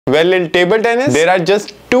Well, in table tennis, there are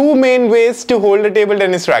just two main ways to hold a table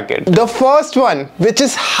tennis racket. The first one, which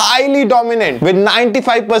is highly dominant with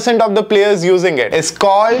 95% of the players using it, is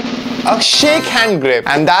called a shake hand grip,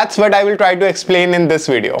 and that's what I will try to explain in this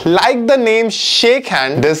video. Like the name shake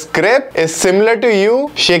hand, this grip is similar to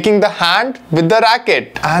you shaking the hand with the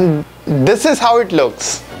racket, and this is how it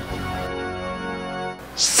looks.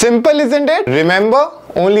 Simple, isn't it? Remember,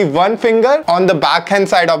 only one finger on the backhand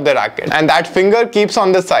side of the racket, and that finger keeps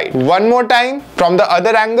on the side. One more time from the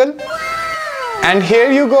other angle, and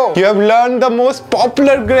here you go. You have learned the most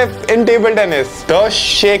popular grip in table tennis, the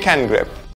shake hand grip.